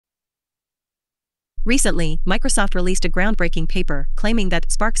Recently, Microsoft released a groundbreaking paper claiming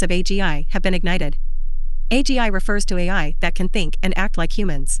that sparks of AGI have been ignited. AGI refers to AI that can think and act like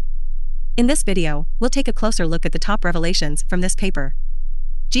humans. In this video, we'll take a closer look at the top revelations from this paper.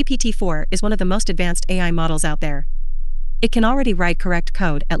 GPT-4 is one of the most advanced AI models out there. It can already write correct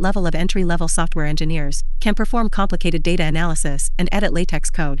code at level of entry-level software engineers, can perform complicated data analysis, and edit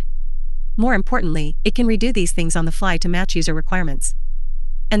latex code. More importantly, it can redo these things on the fly to match user requirements.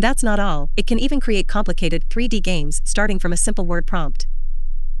 And that's not all, it can even create complicated 3D games starting from a simple word prompt.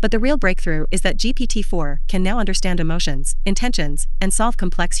 But the real breakthrough is that GPT-4 can now understand emotions, intentions, and solve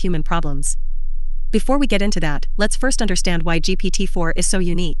complex human problems. Before we get into that, let's first understand why GPT-4 is so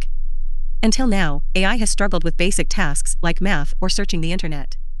unique. Until now, AI has struggled with basic tasks like math or searching the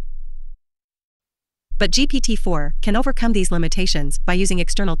internet. But GPT-4 can overcome these limitations by using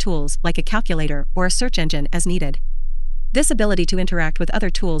external tools like a calculator or a search engine as needed. This ability to interact with other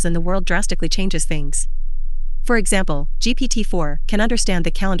tools in the world drastically changes things. For example, GPT-4 can understand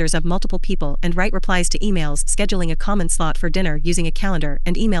the calendars of multiple people and write replies to emails, scheduling a common slot for dinner using a calendar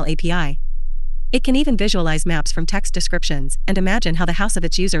and email API. It can even visualize maps from text descriptions and imagine how the house of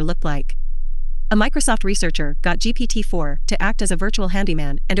its user looked like. A Microsoft researcher got GPT-4 to act as a virtual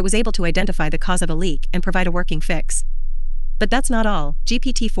handyman, and it was able to identify the cause of a leak and provide a working fix. But that's not all.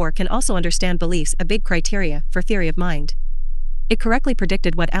 GPT-4 can also understand beliefs, a big criteria for theory of mind. It correctly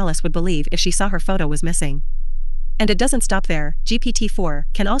predicted what Alice would believe if she saw her photo was missing. And it doesn't stop there. GPT-4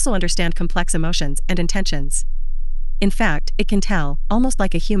 can also understand complex emotions and intentions. In fact, it can tell, almost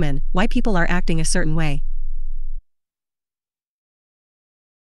like a human, why people are acting a certain way.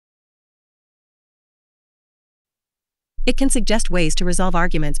 It can suggest ways to resolve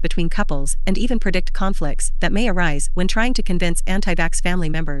arguments between couples and even predict conflicts that may arise when trying to convince anti-vax family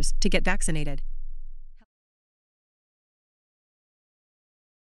members to get vaccinated.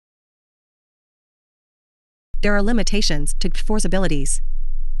 There are limitations to GPT-4's abilities.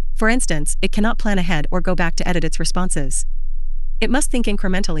 For instance, it cannot plan ahead or go back to edit its responses. It must think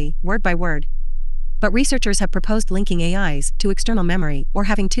incrementally, word by word. But researchers have proposed linking AIs to external memory or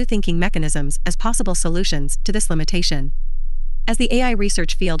having two thinking mechanisms as possible solutions to this limitation. As the AI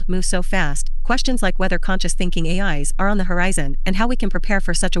research field moves so fast, questions like whether conscious thinking AIs are on the horizon and how we can prepare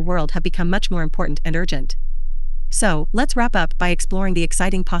for such a world have become much more important and urgent. So, let's wrap up by exploring the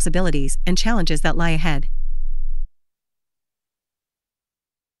exciting possibilities and challenges that lie ahead.